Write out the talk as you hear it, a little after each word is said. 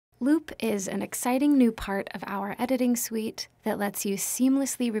Loop is an exciting new part of our editing suite that lets you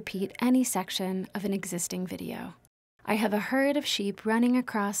seamlessly repeat any section of an existing video. I have a herd of sheep running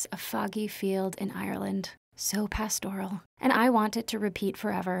across a foggy field in Ireland, so pastoral, and I want it to repeat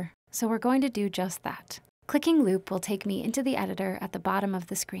forever, so we're going to do just that. Clicking Loop will take me into the editor at the bottom of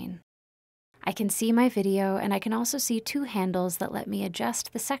the screen. I can see my video, and I can also see two handles that let me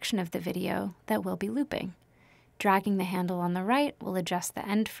adjust the section of the video that will be looping. Dragging the handle on the right will adjust the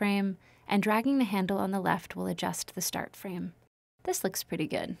end frame, and dragging the handle on the left will adjust the start frame. This looks pretty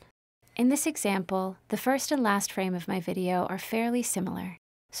good. In this example, the first and last frame of my video are fairly similar,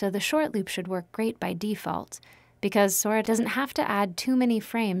 so the short loop should work great by default, because Sora doesn't have to add too many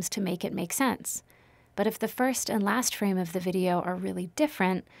frames to make it make sense. But if the first and last frame of the video are really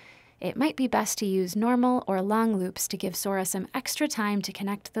different, it might be best to use normal or long loops to give Sora some extra time to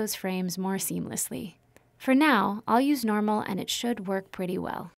connect those frames more seamlessly. For now, I'll use normal and it should work pretty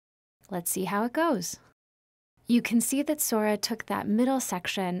well. Let's see how it goes. You can see that Sora took that middle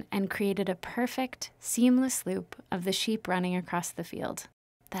section and created a perfect, seamless loop of the sheep running across the field.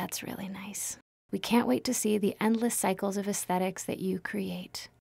 That's really nice. We can't wait to see the endless cycles of aesthetics that you create.